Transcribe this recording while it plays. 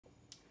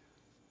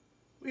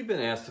We've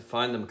been asked to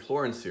find the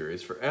Maclaurin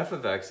series for f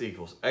of x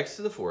equals x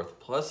to the fourth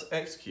plus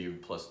x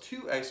cubed plus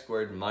 2x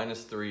squared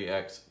minus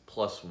 3x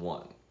plus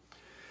 1.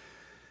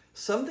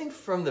 Something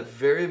from the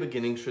very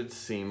beginning should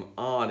seem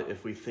odd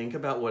if we think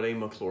about what a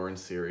Maclaurin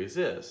series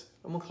is.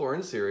 A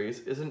Maclaurin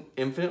series is an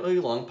infinitely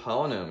long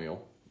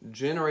polynomial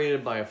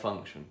generated by a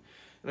function.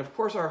 And of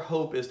course our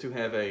hope is to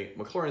have a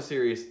Maclaurin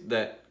series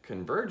that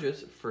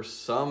converges for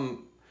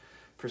some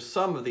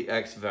of the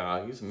x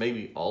values,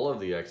 maybe all of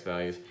the x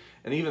values,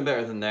 and even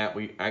better than that,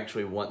 we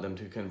actually want them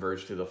to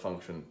converge to the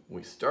function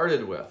we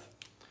started with.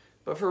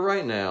 But for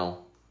right now,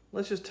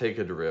 let's just take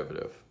a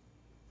derivative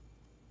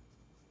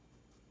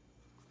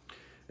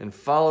and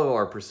follow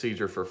our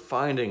procedure for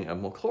finding a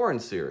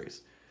Maclaurin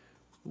series.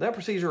 That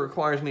procedure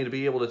requires me to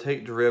be able to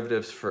take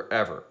derivatives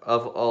forever,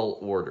 of all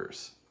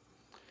orders.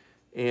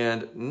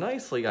 And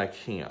nicely I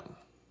can.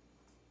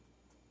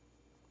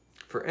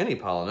 For any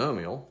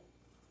polynomial,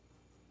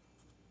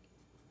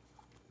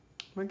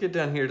 I'm going to get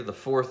down here to the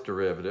fourth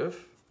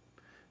derivative.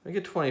 I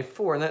get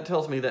 24, and that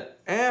tells me that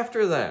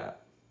after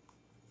that,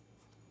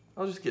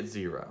 I'll just get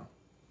 0.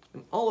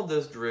 And all of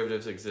those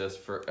derivatives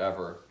exist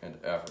forever and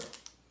ever.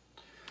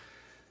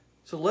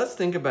 So let's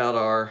think about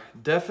our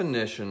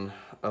definition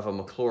of a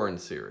Maclaurin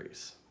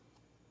series.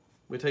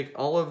 We take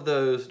all of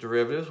those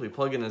derivatives, we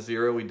plug in a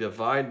 0, we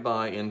divide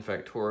by n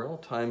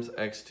factorial times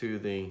x to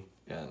the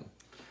n.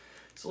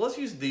 So let's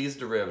use these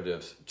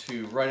derivatives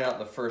to write out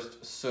the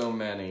first so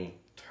many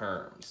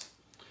terms.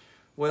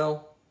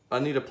 Well, I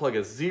need to plug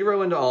a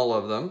 0 into all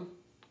of them,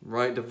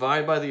 right?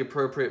 Divide by the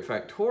appropriate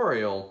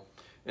factorial,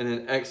 and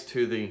then x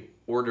to the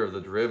order of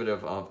the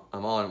derivative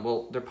I'm on.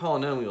 Well, they're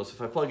polynomials.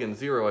 If I plug in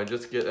 0, I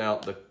just get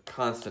out the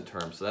constant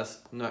term, so that's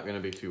not going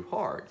to be too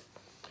hard.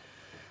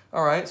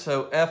 All right,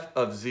 so f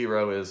of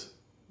 0 is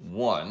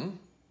 1.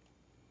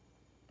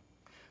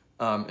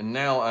 And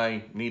now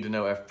I need to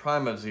know f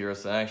prime of 0,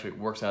 so that actually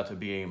works out to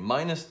be a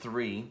minus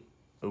 3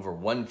 over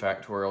 1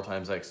 factorial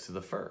times x to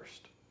the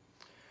first.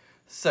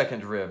 Second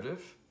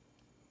derivative,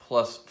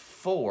 plus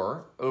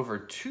 4 over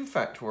 2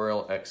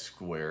 factorial x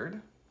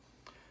squared.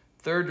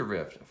 Third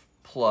derivative,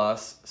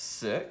 plus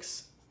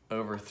 6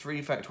 over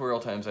 3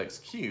 factorial times x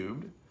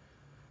cubed.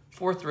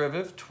 Fourth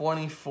derivative,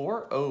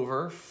 24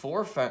 over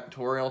 4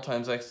 factorial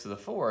times x to the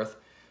fourth.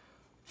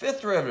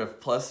 Fifth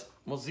derivative, plus,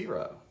 well,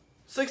 0.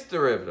 Sixth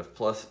derivative,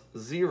 plus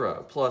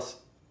 0, plus,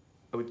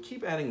 I would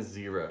keep adding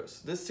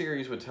zeros. This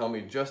series would tell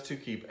me just to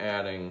keep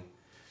adding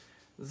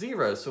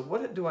zeros. So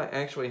what do I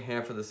actually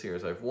have for the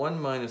series? I have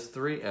 1 minus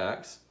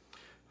 3x.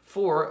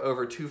 4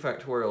 over 2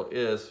 factorial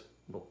is,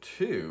 well,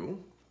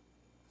 2.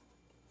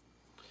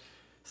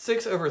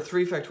 6 over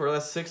 3 factorial,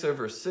 that's 6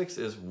 over 6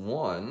 is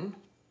 1.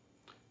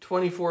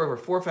 24 over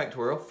 4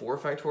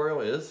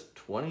 factorial is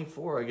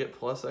 24. I get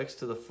plus x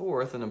to the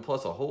fourth, and then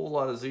plus a whole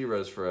lot of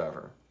zeros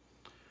forever.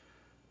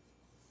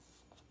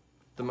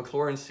 The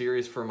Maclaurin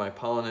series for my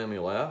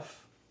polynomial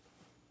f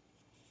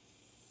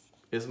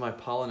is my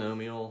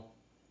polynomial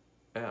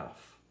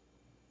f.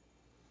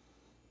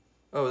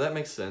 Oh, that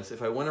makes sense.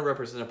 If I want to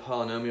represent a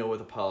polynomial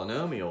with a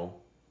polynomial,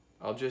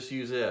 I'll just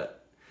use it.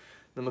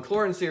 The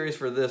Maclaurin series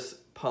for this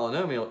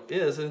polynomial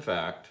is, in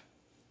fact,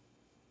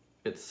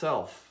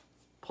 itself,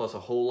 plus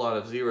a whole lot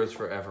of zeros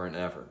forever and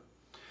ever.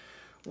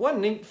 One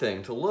neat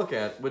thing to look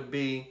at would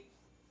be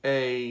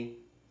a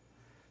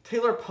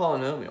Taylor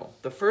polynomial.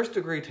 The first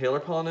degree Taylor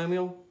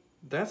polynomial,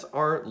 that's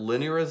our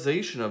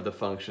linearization of the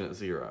function at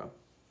 0.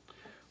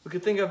 We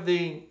could think of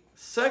the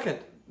second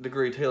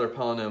degree Taylor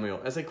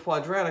polynomial as a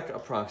quadratic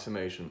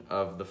approximation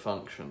of the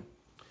function,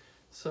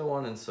 so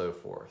on and so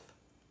forth.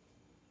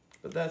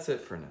 But that's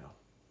it for now.